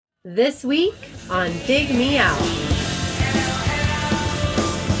This week on Dig Me Out.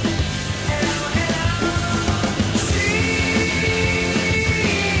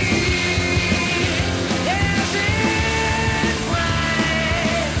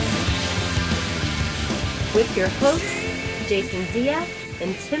 With your hosts, Jason Zia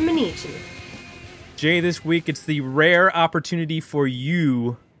and Tim Minichi. Jay, this week it's the rare opportunity for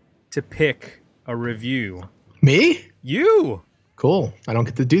you to pick a review. Me? You! Cool. I don't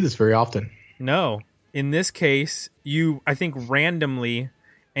get to do this very often. No. In this case, you, I think, randomly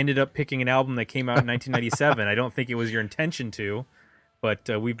ended up picking an album that came out in 1997. I don't think it was your intention to, but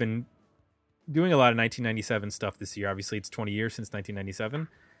we've been doing a lot of 1997 stuff this year. Obviously, it's 20 years since 1997.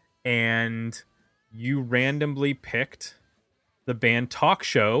 And you randomly picked the band Talk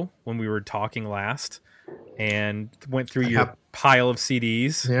Show when we were talking last and went through your pile of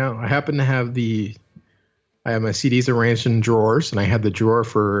CDs. Yeah, I happen to have I have my CDs arranged in drawers, and I had the drawer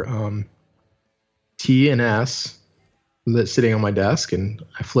for T and S that's sitting on my desk, and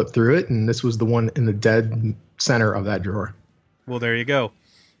I flipped through it, and this was the one in the dead center of that drawer. Well, there you go.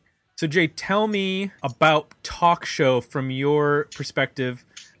 So, Jay, tell me about Talk Show from your perspective.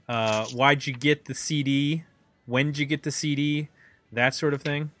 Why'd you get the CD? When did you get the CD? That sort of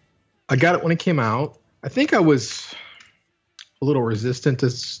thing. I got it when it came out. I think I was a little resistant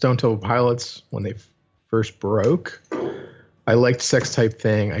to Stone Temple Pilots when they first broke. I liked Sex Type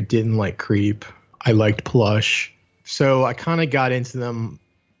Thing. I didn't like Creep. I liked Plush. So I kind of got into them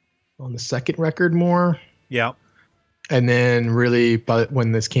on the second record more. Yeah. And then really, but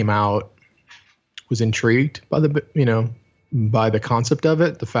when this came out, was intrigued by by the concept of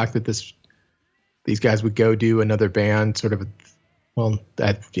it. The fact that these guys would go do another band sort of,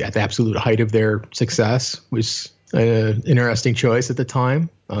 at the absolute height of their success was an interesting choice at the time.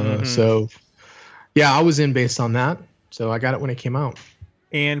 So yeah, I was in based on that. So I got it when it came out.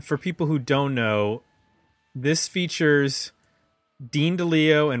 And for people who don't know, this features Dean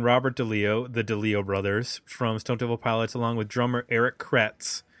DeLeo and Robert DeLeo, the DeLeo brothers from Stone Temple Pilots, along with drummer Eric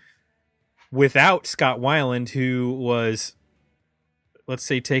Kretz, without Scott Weiland, who was, let's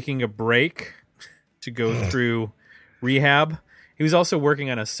say, taking a break to go through rehab. He was also working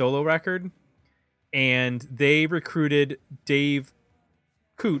on a solo record, and they recruited Dave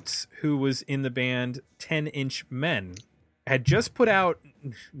Coots, who was in the band 10 Inch Men, had just put out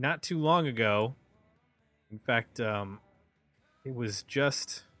not too long ago. In fact, it was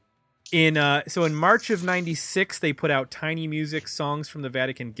just in March of 96, they put out Tiny Music Songs from the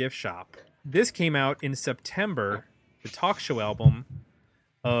Vatican Gift Shop. This came out in September, the Talk Show album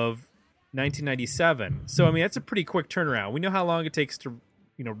of 1997. So, I mean, that's a pretty quick turnaround. We know how long it takes to,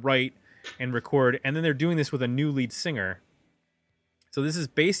 write and record, and then they're doing this with a new lead singer. So this is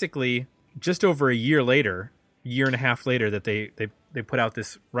basically just over a year and a half later that they put out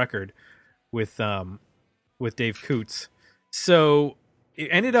this record with Dave Coots. So it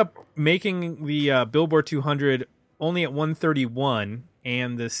ended up making the Billboard 200 only at 131,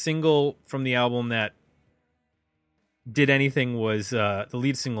 and the single from the album that did anything was the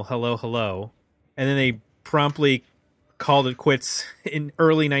lead single Hello Hello, and then they promptly called it quits in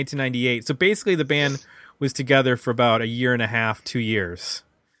early 1998. So basically the band was together for about a year and a half, 2 years.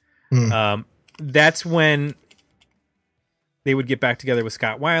 That's when they would get back together with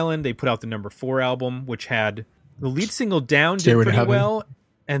Scott Weiland. They put out the number 4 album, which had the lead single Down did pretty well.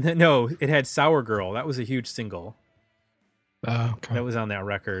 And then, it had Sour Girl. That was a huge single. Okay. That was on that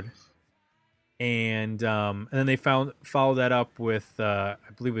record. And then they followed that up with, I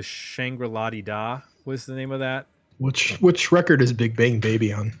believe it was Shangri-La-Di-Da was the name of that. Which record is Big Bang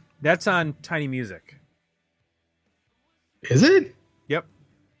Baby on? That's on Tiny Music. Is it? Yep.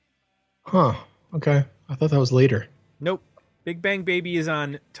 Huh. Okay. I thought that was later. Nope. Big Bang Baby is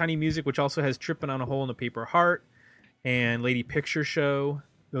on Tiny Music, which also has Trippin' on a Hole in a Paper Heart and Lady Picture Show.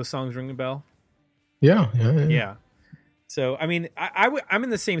 Those songs ring a bell? Yeah. So, I mean, I'm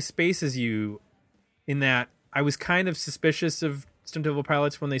in the same space as you in that I was kind of suspicious of Stone Temple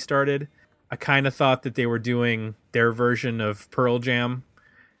Pilots when they started. I kind of thought that they were doing their version of Pearl Jam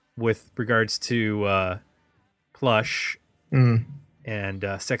with regards to Plush and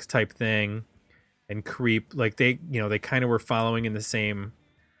Sex Type Thing and Creep. Like they kind of were following in the same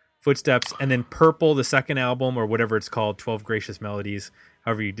footsteps. And then Purple, the second album, or whatever it's called, 12 Gracious Melodies,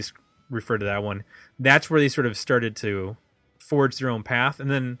 however you just refer to that one, that's where they sort of started to forge their own path. And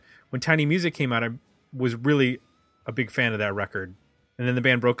then when Tiny Music came out, I was really a big fan of that record. And then the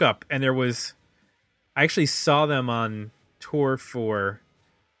band broke up. And I actually saw them on tour for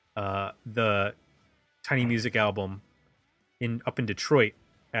the Tiny Music album up in Detroit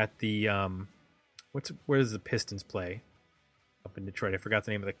at the where does the Pistons play? up in Detroit. I forgot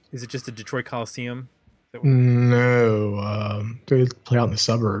the name of the. Is it just the Detroit Coliseum? No, they play out in the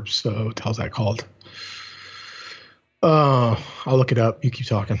suburbs. So what the hell's that called? I'll look it up. You keep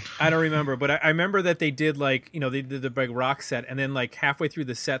talking. I don't remember, but I remember that they did they did the big rock set, and then like halfway through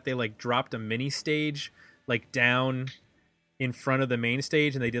the set, they like dropped a mini stage like down in front of the main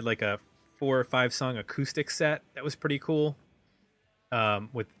stage, and they did like a 4 or 5 song acoustic set. That was pretty cool.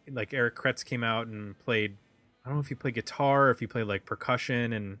 With like Eric Kretz came out and played. I don't know if he played guitar or if he played like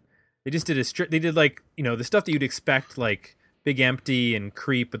percussion, and they just did they did like the stuff that you'd expect, like Big Empty and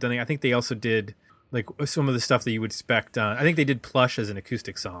Creep, but then I think they also did like some of the stuff that you would expect. I think they did Plush as an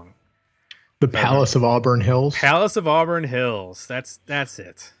acoustic song. The Palace of Auburn Hills. Palace of Auburn Hills. That's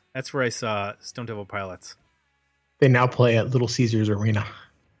it. That's where I saw Stone Temple Pilots. They now play at Little Caesars Arena.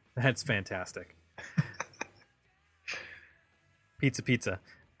 That's fantastic. Pizza.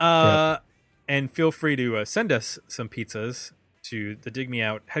 Yep. And feel free to send us some pizzas to the Dig Me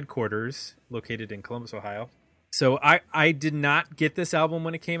Out headquarters located in Columbus, Ohio. So I did not get this album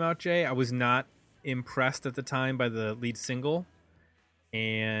when it came out, Jay. I was not impressed at the time by the lead single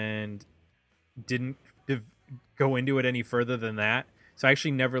and didn't go into it any further than that. So I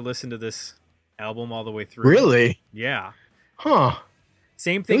actually never listened to this album all the way through. Really? Yeah. Huh.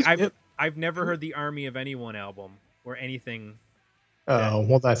 Same thing. I've never heard the Army of Anyone album or anything. Oh,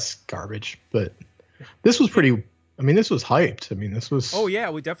 well, that's garbage. But this was pretty. I mean, this was hyped. I mean, this was. Oh yeah,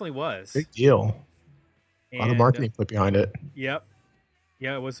 it definitely was. Big deal. A lot of marketing put behind it. Yep.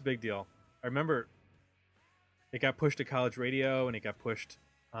 Yeah, it was a big deal. I remember it got pushed to college radio and it got pushed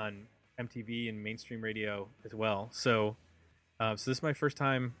on MTV and mainstream radio as well. So this is my first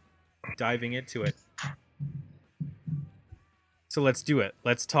time diving into it. So let's do it.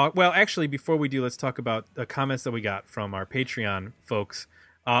 Let's talk. Well, actually, before we do, let's talk about the comments that we got from our Patreon folks.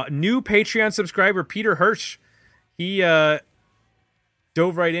 New Patreon subscriber, Peter Hirsch. He dove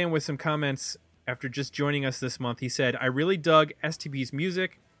right in with some comments after just joining us this month. He said, I really dug STP's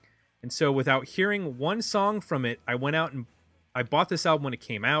music. And so without hearing one song from it, I went out and I bought this album when it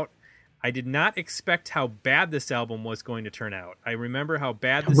came out. I did not expect how bad this album was going to turn out. I remember how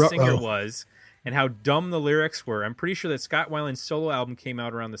bad the singer was and how dumb the lyrics were. I'm pretty sure that Scott Weiland's solo album came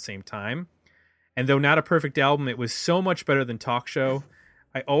out around the same time. And though not a perfect album, it was so much better than Talk Show.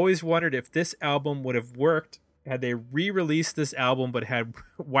 I always wondered if this album would have worked had they re-released this album but had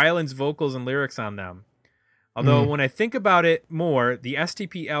Weiland's vocals and lyrics on them. Although when I think about it more, the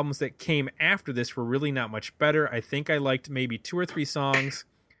STP albums that came after this were really not much better. I think I liked maybe 2 or 3 songs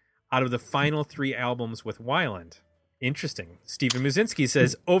out of the final 3 albums with Weiland. Interesting. Stephen Muzinski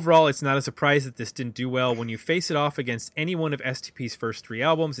says, overall, it's not a surprise that this didn't do well. When you face it off against any one of STP's first 3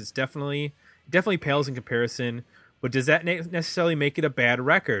 albums, it definitely pales in comparison. But does that necessarily make it a bad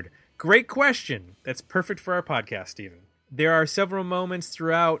record? Great question. That's perfect for our podcast, Stephen. There are several moments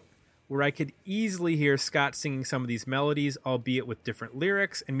throughout where I could easily hear Scott singing some of these melodies, albeit with different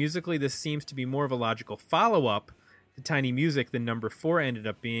lyrics, and musically this seems to be more of a logical follow-up to Tiny Music than number 4 ended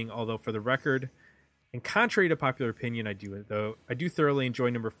up being, although for the record, and contrary to popular opinion, I do thoroughly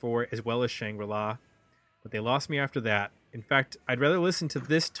enjoy number 4 as well as Shangri-La, but they lost me after that. In fact, I'd rather listen to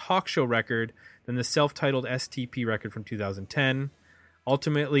this Talk Show record than the self-titled STP record from 2010.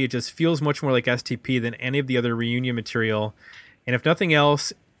 Ultimately, it just feels much more like STP than any of the other reunion material, and if nothing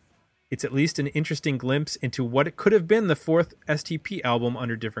else, it's at least an interesting glimpse into what it could have been the 4th STP album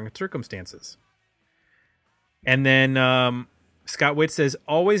under different circumstances. And then Scott Witt says,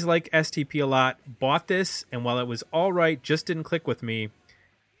 always like STP a lot, bought this, and while it was all right, just didn't click with me.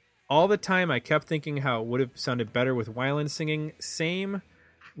 All the time I kept thinking how it would have sounded better with Weiland singing. Same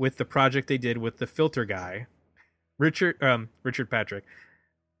with the project they did with the Filter guy, Richard Patrick.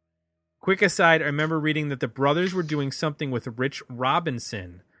 Quick aside, I remember reading that the brothers were doing something with Rich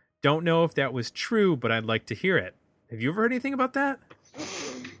Robinson. Don't know if that was true, but I'd like to hear it. Have you ever heard anything about that?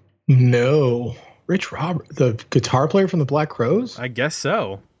 No. Rich Robert, the guitar player from the Black Crowes? I guess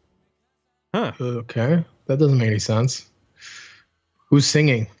so. Huh. Okay. That doesn't make any sense. Who's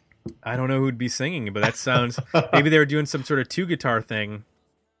singing? I don't know who'd be singing, but that sounds... maybe they were doing some sort of 2-guitar thing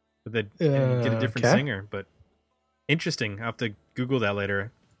but and get a different singer. But interesting. I'll have to Google that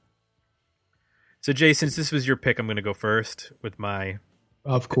later. So, Jay, since this was your pick, I'm going to go first with my...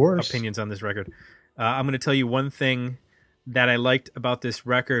 Of course. Opinions on this record. I'm going to tell you one thing that I liked about this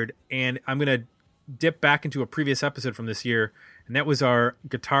record, and I'm going to dip back into a previous episode from this year, and that was our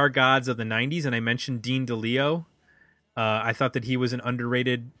Guitar Gods of the 90s, and I mentioned Dean DeLeo. I thought that he was an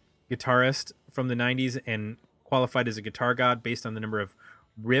underrated guitarist from the 90s and qualified as a guitar god based on the number of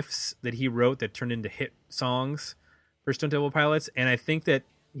riffs that he wrote that turned into hit songs for Stone Temple Pilots, and I think that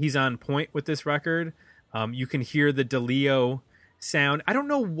he's on point with this record. You can hear the DeLeo sound. I don't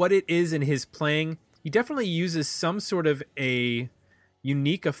know what it is in his playing. He definitely uses some sort of a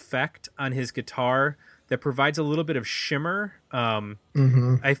unique effect on his guitar that provides a little bit of shimmer.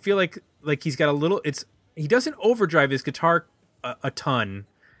 I feel like he's got a little. He doesn't overdrive his guitar a ton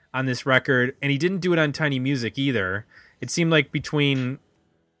on this record, and he didn't do it on Tiny Music either. It seemed like between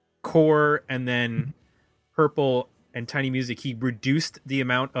Core and then Purple and Tiny Music, he reduced the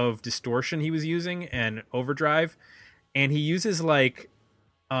amount of distortion he was using and overdrive, and he uses like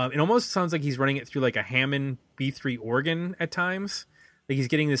it almost sounds like he's running it through like a Hammond B3 organ at times. Like he's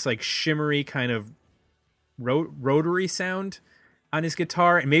getting this like shimmery kind of rotary sound on his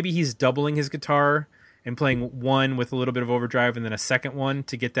guitar, and maybe he's doubling his guitar and playing one with a little bit of overdrive and then a second one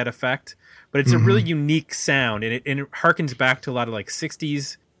to get that effect. But it's a really unique sound, and it harkens back to a lot of like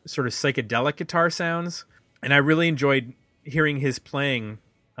 60s sort of psychedelic guitar sounds. And I really enjoyed hearing his playing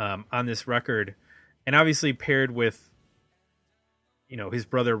on this record, and obviously paired with, you know, his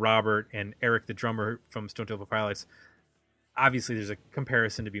brother Robert and Eric, the drummer from Stone Temple Pilots. Obviously, there's a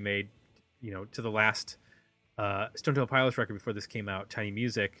comparison to be made, you know, to the last Stone Temple Pilots record before this came out, Tiny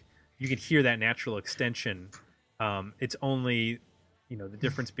Music. You could hear that natural extension. It's only, you know, the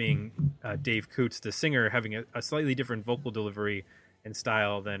difference being Dave Coots, the singer, having a slightly different vocal delivery and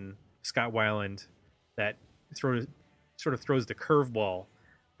style than Scott Weiland, that sort of throws the curveball.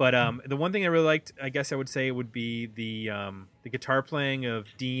 But the one thing I really liked, I guess I would say, would be the guitar playing of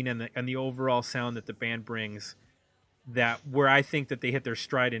Dean and the overall sound that the band brings. That where I think that they hit their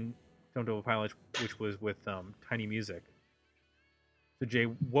stride in Stone Temple Pilots, which was with Tiny Music. So Jay,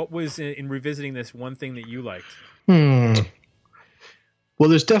 what was in revisiting this one thing that you liked? Well,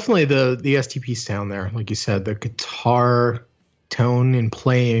 there's definitely the STP sound there, like you said, the guitar tone and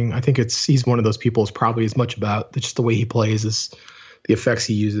playing. I think he's one of those people. Is probably as much about just the way he plays as the effects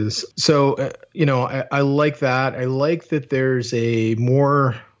he uses. So you know, I like that. I like that there's a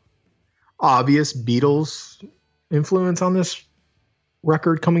more obvious Beatles influence on this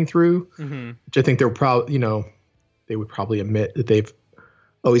record coming through, which I think they're probably, you know, they would probably admit that they've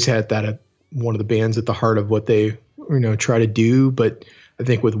always had that at one of the bands at the heart of what they, you know, try to do. But I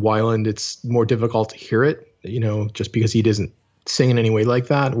think with Weiland, it's more difficult to hear it, you know, just because he doesn't sing in any way like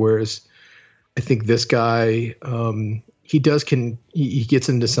that. Whereas I think this guy, he gets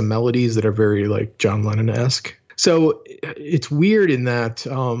into some melodies that are very like John Lennon-esque. So it's weird in that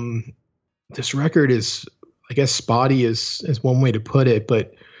this record is, I guess, spotty is one way to put it,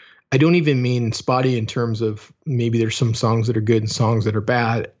 but I don't even mean spotty in terms of maybe there's some songs that are good and songs that are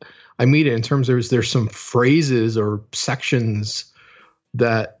bad. I mean it in terms of there's some phrases or sections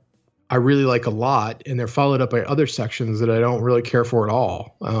that I really like a lot, and they're followed up by other sections that I don't really care for at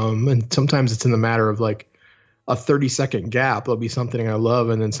all. And sometimes it's in the matter of like a 30-second gap. There'll be something I love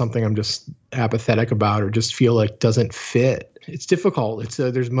and then something I'm just apathetic about or just feel like doesn't fit. It's difficult.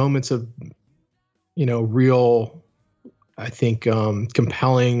 There's moments of, you know, real, I think,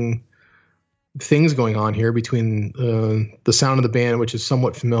 compelling things going on here between the sound of the band, which is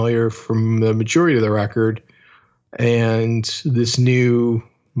somewhat familiar from the majority of the record, and these new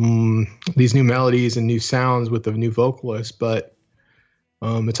melodies and new sounds with the new vocalist. But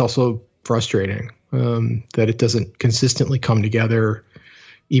it's also frustrating that it doesn't consistently come together,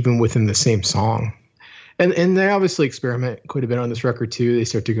 even within the same song. And they obviously experiment quite a bit on this record too. They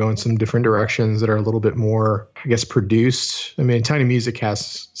start to go in some different directions that are a little bit more, I guess, produced. I mean, Tiny Music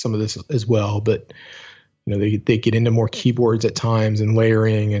has some of this as well, but you know, they get into more keyboards at times and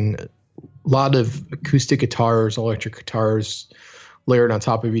layering, and a lot of acoustic guitars, electric guitars layered on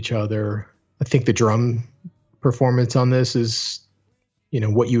top of each other. I think the drum performance on this is, you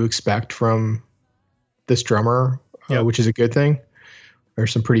know, what you expect from this drummer, which is a good thing.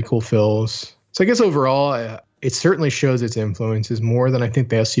 There's some pretty cool fills. So I guess overall, it certainly shows its influences more than I think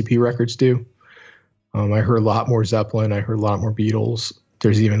the SCP records do. I heard a lot more Zeppelin. I heard a lot more Beatles.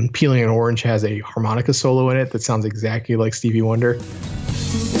 There's even Peeling an Orange has a harmonica solo in it that sounds exactly like Stevie Wonder.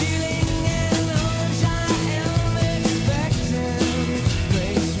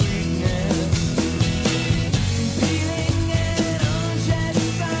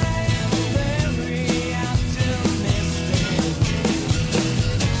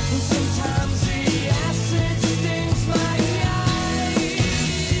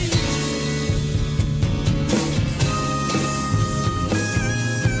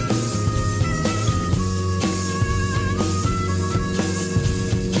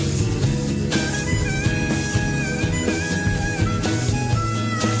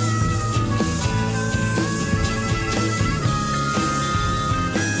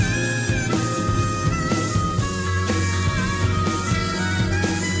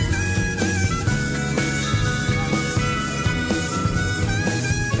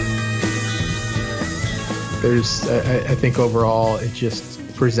 I think overall it just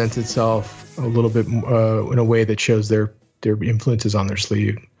presents itself a little bit in a way that shows their influences on their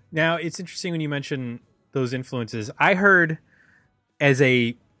sleeve. Now, it's interesting when you mention those influences. I heard as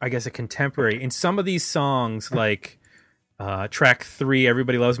I guess a contemporary in some of these songs, like track 3,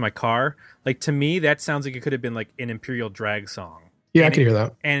 Everybody Loves My Car. Like, to me, that sounds like it could have been like an Imperial Drag song. Yeah, I can hear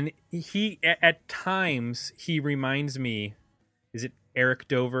that. And he, at times, he reminds me, is it Eric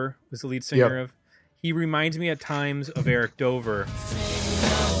Dover was the lead singer of? He reminds me at times of Eric Dover.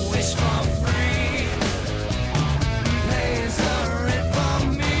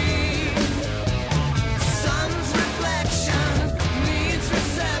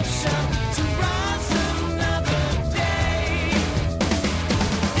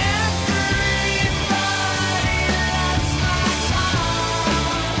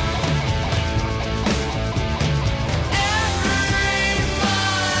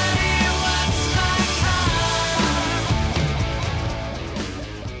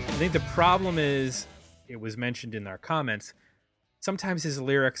 I think the problem is, it was mentioned in our comments, sometimes his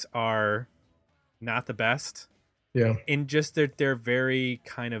lyrics are not the best. Yeah. In just they're very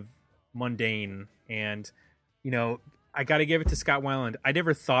kind of mundane. And, you know, I got to give it to Scott Weiland. I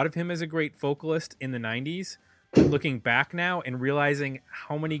never thought of him as a great vocalist in the 90s. But looking back now and realizing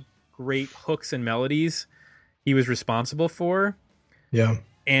how many great hooks and melodies he was responsible for. Yeah.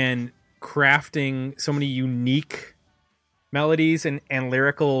 And crafting so many unique melodies and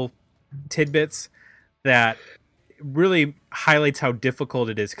lyrical tidbits that really highlights how difficult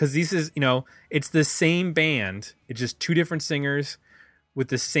it is. Because this is, you know, it's the same band. It's just 2 different singers with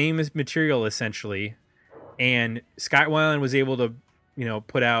the same material, essentially. And Scott Weiland was able to, you know,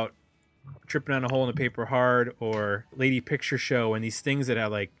 put out Tripping on a Hole in the Paper Hard or Lady Picture Show and these things that are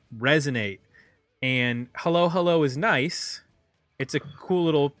like resonate. And Hello, Hello is nice. It's a cool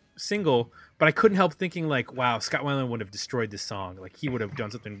little single. But I couldn't help thinking, like, wow, Scott Weiland would have destroyed this song. Like, he would have done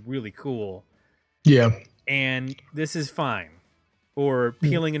something really cool. Yeah. And this is fine. Or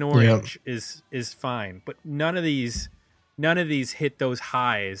Peeling an Orange is fine. But none of these hit those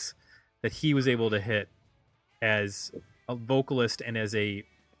highs that he was able to hit as a vocalist and as a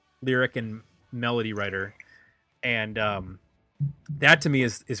lyric and melody writer. And that, to me,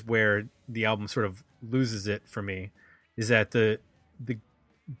 is where the album sort of loses it for me. Is that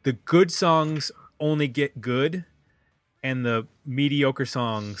the good songs only get good, and the mediocre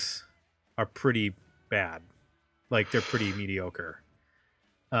songs are pretty bad. Like, they're pretty mediocre.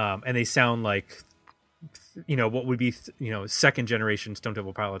 And they sound like, you know, what would be, you know, second generation Stone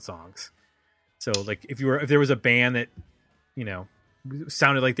Temple Pilots songs. So, like, if there was a band that, you know,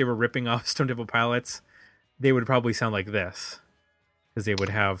 sounded like they were ripping off Stone Temple Pilots, they would probably sound like this. Because they would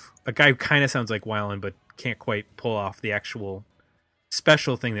have a guy who kind of sounds like Weiland, but can't quite pull off the actual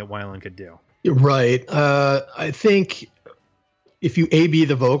special thing that Weiland could do. Right. I think if you A/B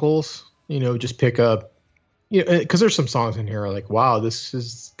the vocals, you know, just pick up, you know, because there's some songs in here like, wow, this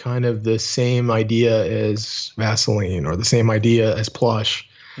is kind of the same idea as Vaseline or the same idea as Plush.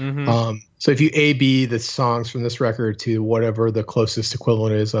 Mm-hmm. So if you A/B the songs from this record to whatever the closest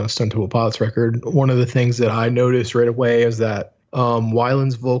equivalent is on a Stone Temple Pilots record, one of the things that I noticed right away is that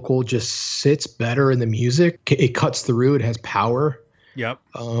Weiland's vocal just sits better in the music. It cuts through. It has power. Yep.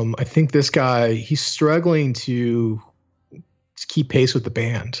 I think this guy, he's struggling to keep pace with the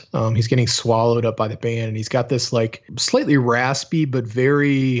band. He's getting swallowed up by the band, and he's got this like slightly raspy, but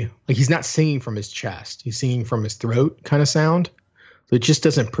very like he's not singing from his chest. He's singing from his throat kind of sound. So it just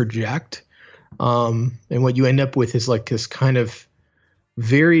doesn't project. And what you end up with is like this kind of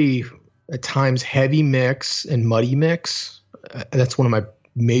very at times heavy mix and muddy mix. That's one of my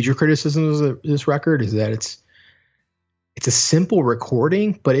major criticisms of this record is that it's a simple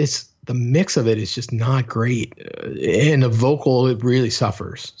recording, but the mix of it is just not great. And the vocal, it really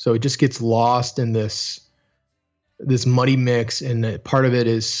suffers. So it just gets lost in this muddy mix. And part of it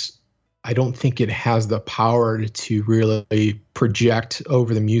is, I don't think it has the power to really project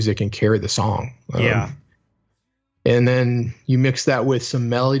over the music and carry the song. Yeah. And then you mix that with some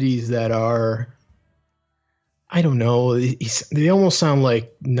melodies that are, I don't know, they almost sound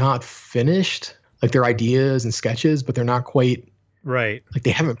like not finished. Like they're ideas and sketches, but they're not quite right. Like they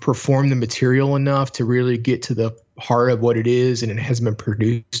haven't performed the material enough to really get to the heart of what it is, and it hasn't been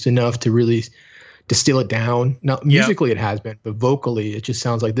produced enough to really distill it down. Now, musically it has been, but vocally it just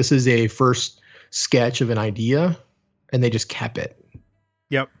sounds like this is a first sketch of an idea, and they just kept it.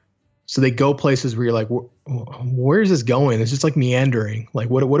 Yep. So they go places where you're like, where is this going? It's just like meandering. Like,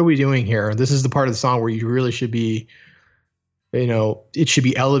 what are we doing here? This is the part of the song where you really should be, you know, it should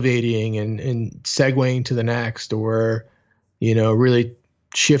be elevating and segueing to the next, or, you know, really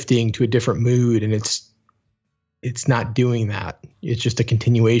shifting to a different mood. And it's it's not doing that. It's just a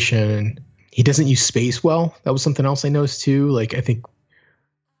continuation. He doesn't use space well. That was something else I noticed too. Like, I think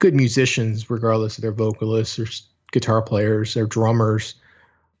good musicians, regardless of their vocalists or guitar players or drummers,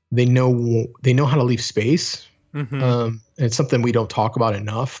 they know how to leave space. Mm-hmm. And it's something we don't talk about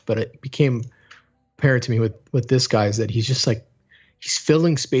enough, but it became apparent to me with this guy is that he's just like, he's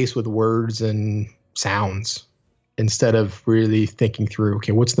filling space with words and sounds instead of really thinking through,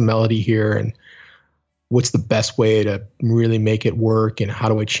 okay, what's the melody here and what's the best way to really make it work and how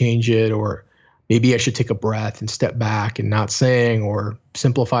do I change it? Or maybe I should take a breath and step back and not sing or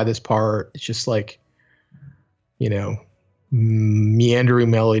simplify this part. It's just like, meandering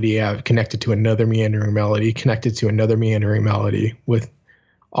melody connected to another meandering melody, connected to another meandering melody with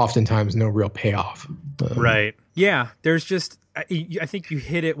oftentimes no real payoff. Right. Yeah. There's just, I think you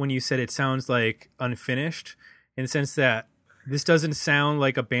hit it when you said it sounds like unfinished, in the sense that this doesn't sound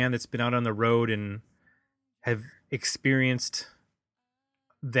like a band that's been out on the road and have experienced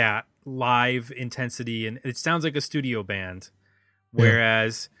that live intensity. And it sounds like a studio band.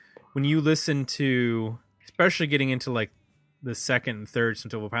 Whereas when you listen to, especially getting into like the second and third Stone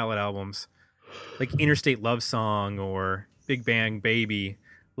Temple Pilot albums, like Interstate Love Song or Big Bang Baby,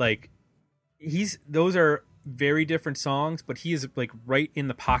 like those are very different songs, but he is like right in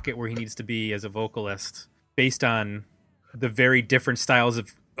the pocket where he needs to be as a vocalist based on the very different styles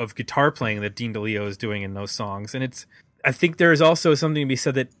of guitar playing that Dean DeLeo is doing in those songs. And I think there is also something to be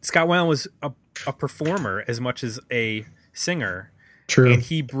said that Scott Weiland was a performer as much as a singer. True. And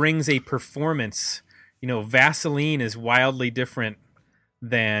he brings a performance. Vaseline is wildly different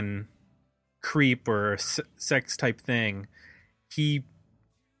than Creep or Sex type thing. He,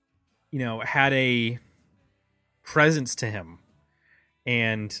 had a presence to him.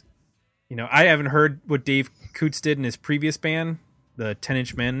 And, I haven't heard what Dave Coots did in his previous band, the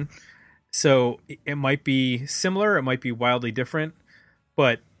 10-Inch Men. So it might be similar. It might be wildly different.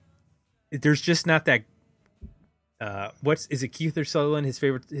 But there's just not that. Is it Keith or Sutherland? His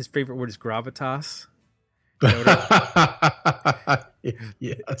favorite word is gravitas.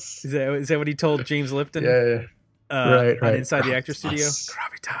 Yes. Is that what he told James Lipton? Yeah. Right. On Inside the Actor Studio.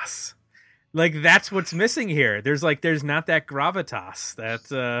 Gravitas. Like, that's what's missing here. There's not that gravitas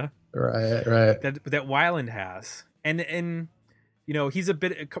that right. that Weiland has, and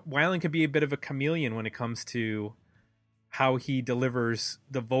Weiland could be a bit of a chameleon when it comes to how he delivers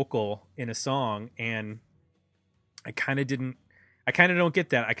the vocal in a song, and I kind of don't get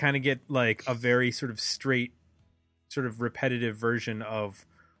that. I kind of get like a very sort of straight, sort of repetitive version of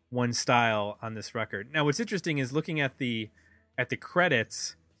one style on this record. Now, what's interesting is looking at the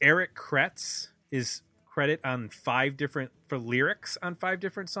credits. Eric Kretz is credit on for lyrics on 5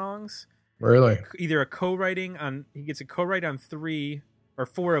 different songs. Really? Either he gets a co-write on 3 or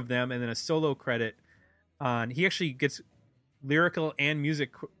 4 of them, and then a solo credit on. He actually gets lyrical and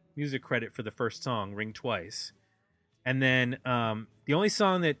music credit for the first song, Ring Twice. And then the only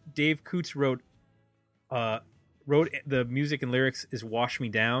song that Dave Coots wrote the music and lyrics is Wash Me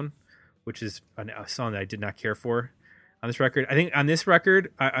Down, which is a song that I did not care for on this record. I think on this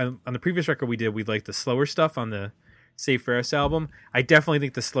record, on the previous record we liked the slower stuff on the Save Ferris album. I definitely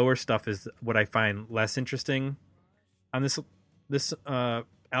think the slower stuff is what I find less interesting on this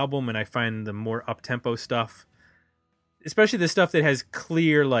album, and I find the more up-tempo stuff, especially the stuff that has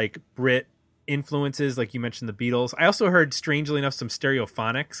clear like Brit influences, like you mentioned the Beatles. I also heard, strangely enough, some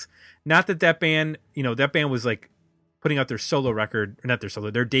Stereophonics. Not that band, that band was like putting out their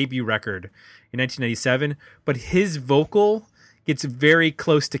debut record in 1997, but his vocal gets very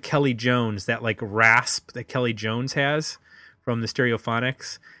close to Kelly Jones, that like rasp that Kelly Jones has from the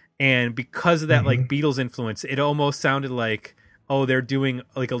Stereophonics. And because of that like Beatles influence, it almost sounded like, they're doing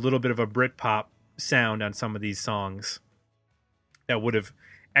like a little bit of a Britpop sound on some of these songs that would have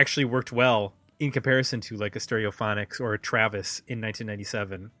actually worked well in comparison to like a Stereophonics or a Travis in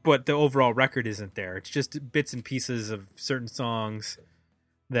 1997. But the overall record isn't there. It's just bits and pieces of certain songs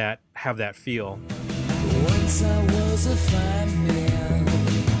that have that feel. Once I was a fine man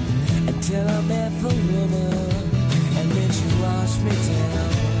until I met the woman, and then she washed me down.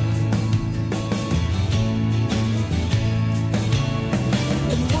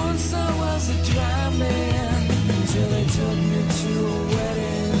 And once I was a dry man until they took me to a wedding.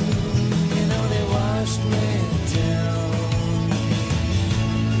 They washed me down.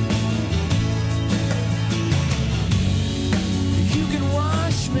 You can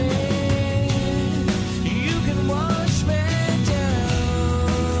wash me. You can wash me down.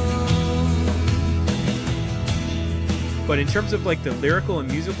 But in terms of like the lyrical and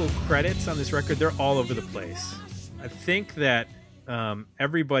musical credits on this record, they're all over the place. I think that pretty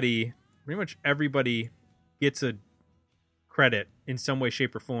much everybody gets a credit in some way,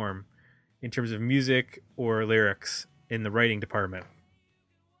 shape, or form in terms of music or lyrics in the writing department.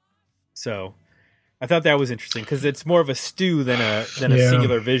 So I thought that was interesting because it's more of a stew than a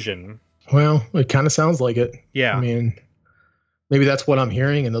singular vision. Well, it kind of sounds like it. Yeah. I mean, maybe that's what I'm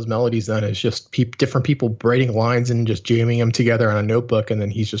hearing in those melodies then is just different people writing lines and just jamming them together on a notebook, and then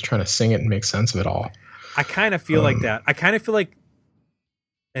he's just trying to sing it and make sense of it all. I kind of feel like that. I kind of feel like,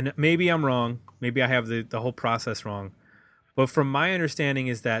 and maybe I'm wrong, maybe I have the whole process wrong, but from my understanding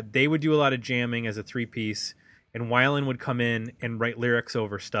is that they would do a lot of jamming as a three-piece, and Weiland would come in and write lyrics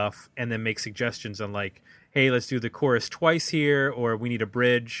over stuff and then make suggestions on like, hey, let's do the chorus twice here, or we need a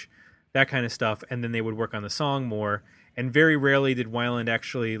bridge, that kind of stuff, and then they would work on the song more. And very rarely did Weiland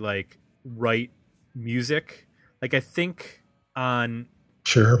actually like write music. Like I think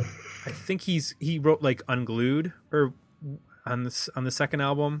he wrote like Unglued or on the second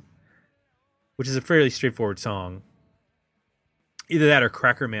album, which is a fairly straightforward song. Either that or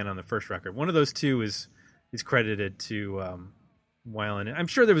Cracker Man on the first record. One of those two is credited to Weiland. And I'm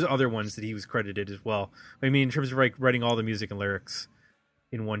sure there was other ones that he was credited as well. I mean, in terms of like writing all the music and lyrics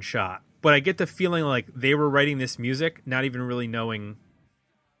in one shot. But I get the feeling like they were writing this music, not even really knowing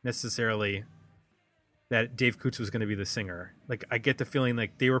necessarily that Dave Coots was going to be the singer. Like, I get the feeling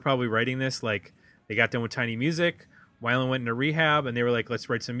like they were probably writing this, like, they got done with Tiny Music, Weiland went into rehab, and they were like, let's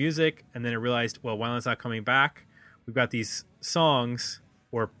write some music. And then it realized, well, Weiland's not coming back. We've got these songs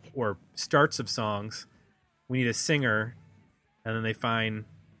or starts of songs. We need a singer. And then they find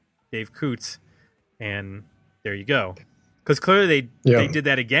Dave Coots, and there you go. Because clearly they did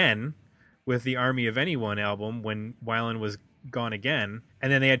that again with the Army of Anyone album when Weiland was gone again.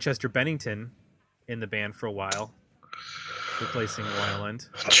 And then they had Chester Bennington in the band for a while, replacing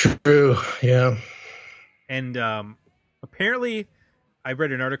Weiland. True, yeah. And apparently, I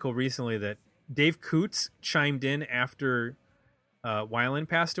read an article recently that Dave Coots chimed in after Weiland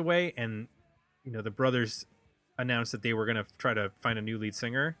passed away, and the brothers announced that they were going to try to find a new lead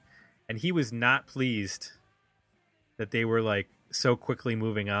singer, and he was not pleased that they were like so quickly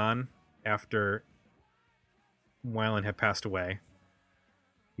moving on after Weiland had passed away.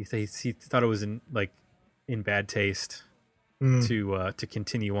 He thought it was in bad taste to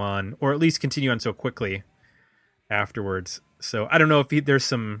continue on, or at least continue on so quickly afterwards. So I don't know if there's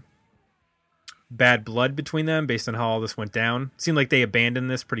some bad blood between them based on how all this went down. It seemed like they abandoned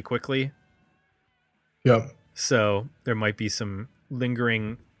this pretty quickly. Yep. So there might be some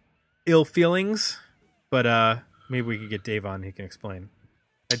lingering ill feelings, but maybe we could get Dave on. He can explain.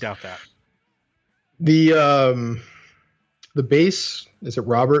 I doubt that. The bass, is it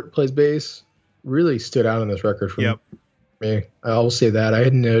Robert plays bass? Really stood out on this record for me. I'll say that. I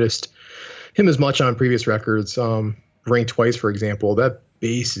hadn't noticed him as much on previous records. Ring Twice, for example, that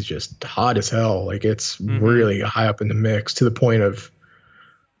bass is just hot as hell. Like it's really high up in the mix to the point of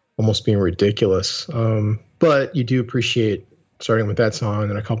almost being ridiculous. But you do appreciate, starting with that song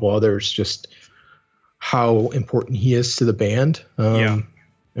and a couple others, just how important he is to the band and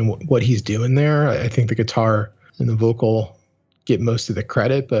what he's doing there. I think the guitar and the vocal get most of the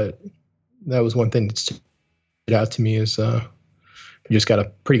credit, but that was one thing that stood out to me is you just got a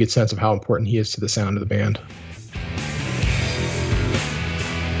pretty good sense of how important he is to the sound of the band.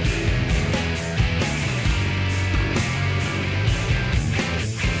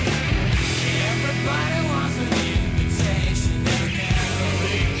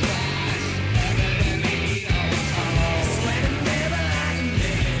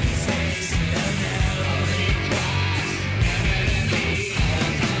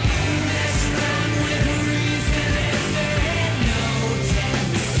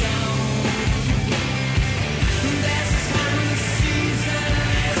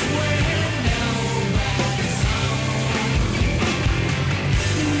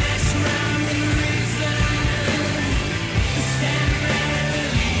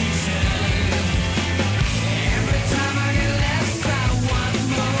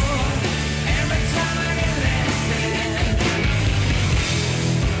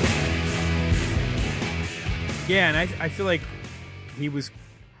 Yeah, and I feel like he was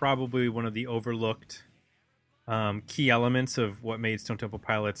probably one of the overlooked key elements of what made Stone Temple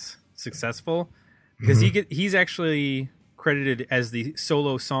Pilots successful, because he's actually credited as the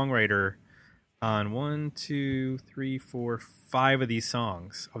solo songwriter on 5 of these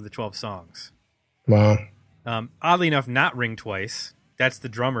songs, of the 12 songs. Wow. Oddly enough, not Ring Twice. That's the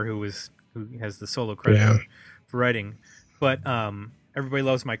drummer who has the solo credit for writing. But Everybody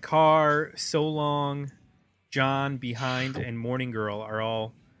Loves My Car, So Long, John, Behind, and Morning Girl are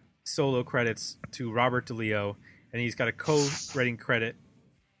all solo credits to Robert DeLeo, and he's got a co-writing credit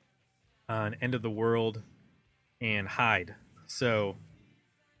on End of the World and Hide. So,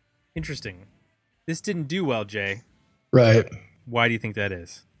 interesting. This didn't do well, Jay. Right. Why do you think that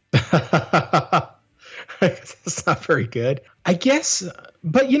is? It's not very good, I guess.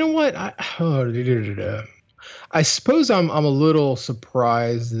 But you know what? I suppose I'm a little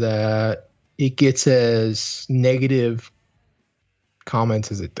surprised that it gets as negative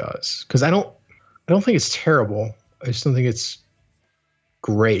comments as it does, because I don't think it's terrible. I just don't think it's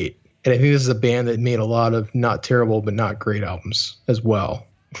great. And I think this is a band that made a lot of not terrible but not great albums as well.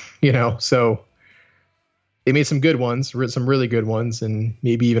 So they made some good ones, some really good ones, and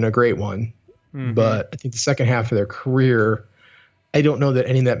maybe even a great one. Mm-hmm. But I think the second half of their career, I don't know that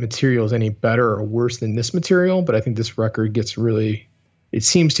any of that material is any better or worse than this material, but I think this record it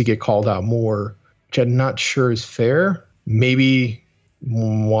seems to get called out more, which I'm not sure is fair. Maybe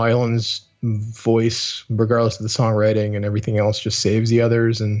Weiland's voice, regardless of the songwriting and everything else, just saves the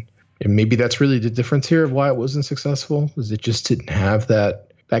others. And maybe that's really the difference here of why it wasn't successful, is it just didn't have that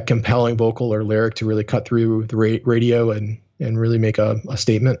compelling vocal or lyric to really cut through the radio and really make a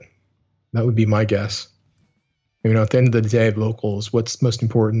statement. That would be my guess. At the end of the day, vocals, what's most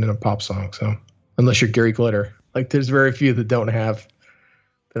important in a pop song? So unless you're Gary Glitter, there's very few that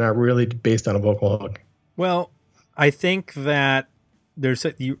they're not really based on a vocal hook. Well, I think that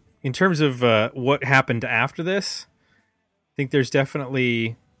in terms of what happened after this, I think there's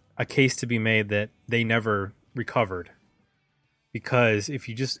definitely a case to be made that they never recovered. Because if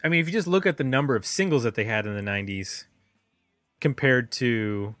you just look at the number of singles that they had in the 90s compared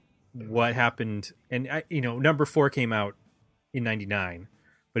to what happened, and number 4 came out in 99,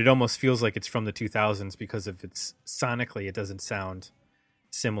 but it almost feels like it's from the 2000s because of its sonically, it doesn't sound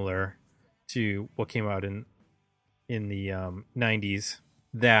similar to what came out in the 90s.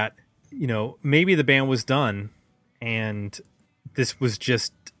 That maybe the band was done, and this was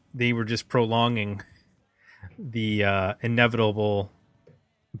they were just prolonging the inevitable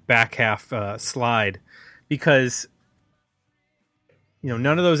back half slide, because none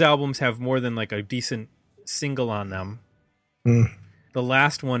of those albums have more than a decent single on them. The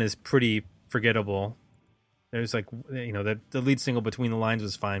last one is pretty forgettable. There's the lead single, Between the Lines,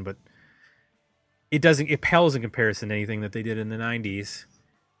 was fine, but it pales in comparison to anything that they did in the 90s.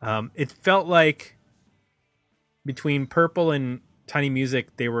 It felt like between Purple and Tiny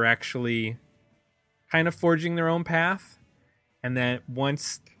Music, they were actually kind of forging their own path. And then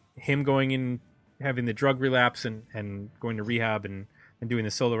once him going in, having the drug relapse and going to rehab and doing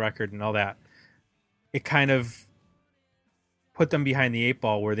the solo record and all that, it kind of put them behind the 8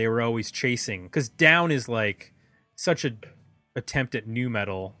 ball, where they were always chasing. Because Down is such a attempt at nu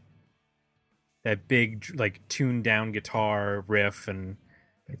metal, that big tuned down guitar riff, and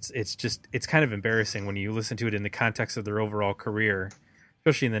it's kind of embarrassing when you listen to it in the context of their overall career,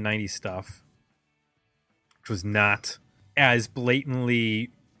 especially in the 90s stuff, which was not as blatantly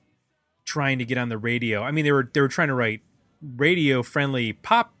trying to get on the radio. I mean, they were trying to write radio friendly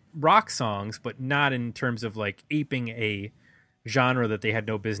pop rock songs, but not in terms of aping a genre that they had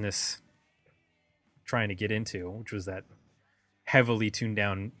no business trying to get into, which was that heavily tuned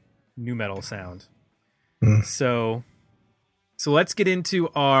down nu metal sound. So let's get into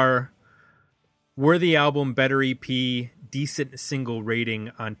our worthy album, better EP, decent single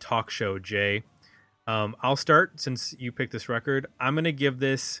rating on Talk Show, Jay. I'll start since you picked this record. I'm going to give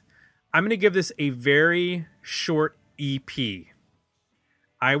this a very short EP.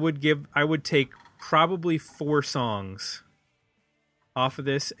 I would take probably 4 songs off of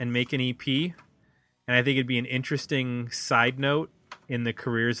this and make an EP. And I think it'd be an interesting side note in the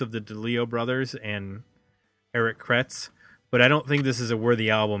careers of the DeLeo brothers and Eric Kretz. But I don't think this is a worthy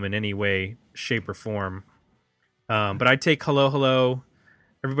album in any way, shape, or form. But I'd take Hello, Hello,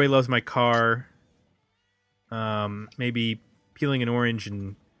 Everybody Loves My Car, maybe Peeling an Orange,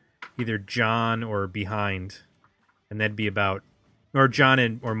 and either John or Behind. And that'd be about, or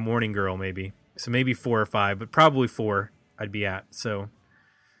John or Morning Girl, maybe. So maybe 4 or 5, but probably 4 I'd be at. So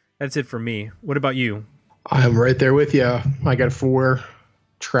that's it for me. What about you? I'm right there with you. I got 4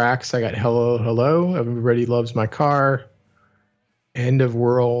 tracks. I got Hello, Hello, Everybody Loves My Car, End of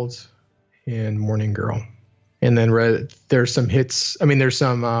World, and Morning Girl. And then there's some hits. I mean, there's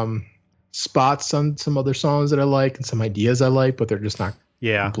some spots on some other songs that I like and some ideas I like, but they're just not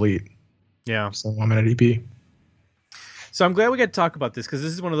complete. Yeah. So I'm at an EP. So I'm glad we got to talk about this, because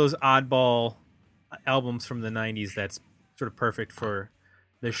this is one of those oddball albums from the 90s that's sort of perfect for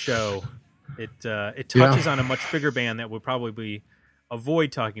this show. It touches on a much bigger band that we'll probably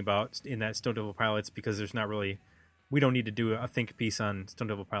avoid talking about in that Stone Temple Pilots, because there's not really, we don't need to do a think piece on Stone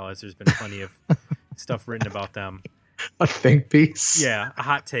Temple Pilots. There's been plenty of stuff written about them. A think piece? Yeah, a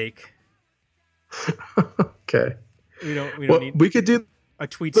hot take. Okay. We don't Well, need we could do a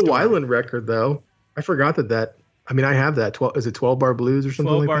tweet the story. Wyland record though. I forgot that. I mean, I have that. 12 is it 12 Bar Blues or something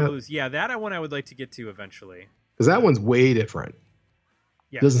 12 like Bar that? Blues. Yeah, that one I would like to get to eventually. Because that one's way different.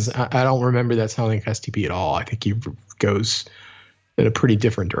 Yes. Doesn't I don't remember that sounding like STP at all. I think he goes in a pretty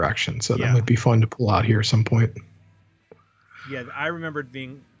different direction. So Yeah. that might be fun to pull out here at some point. Yeah, I remember it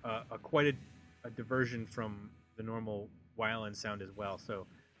being quite a diversion from the normal Wyland sound as well. So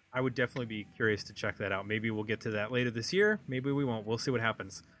I would definitely be curious to check that out. Maybe we'll get to that later this year. Maybe we won't. We'll see what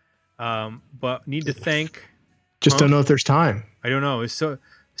happens. But need to thank. Just don't know if there's time. I don't know. It's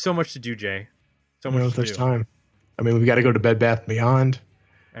so much to do, Jay. So I don't know much if to there's do. time. I mean, we've got to go to Bed Bath & Beyond,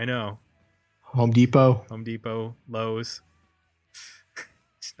 I know. Home Depot. Home Depot, Lowe's.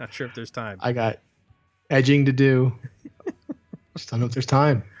 Not sure if there's time. I got edging to do. Just don't know if there's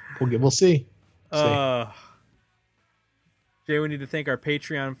time. We'll see. Jay, we need to thank our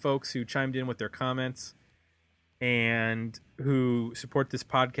Patreon folks who chimed in with their comments and who support this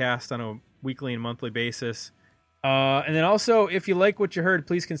podcast on a weekly and monthly basis. And then also, if you like what you heard,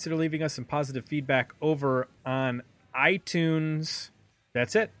 please consider leaving us some positive feedback over on iTunes.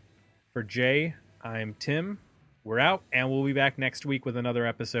 That's it. For Jay, I'm Tim. We're out, and we'll be back next week with another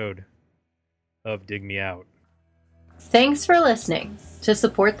episode of Dig Me Out. Thanks for listening. To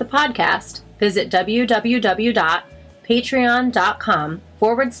support the podcast, visit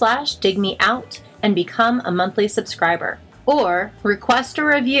www.patreon.com/digmeout and become a monthly subscriber. Or request a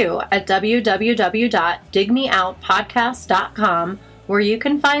review at www.digmeoutpodcast.com, where you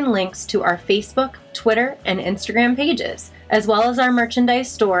can find links to our Facebook, Twitter, and Instagram pages, as well as our merchandise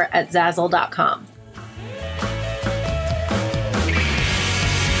store at Zazzle.com.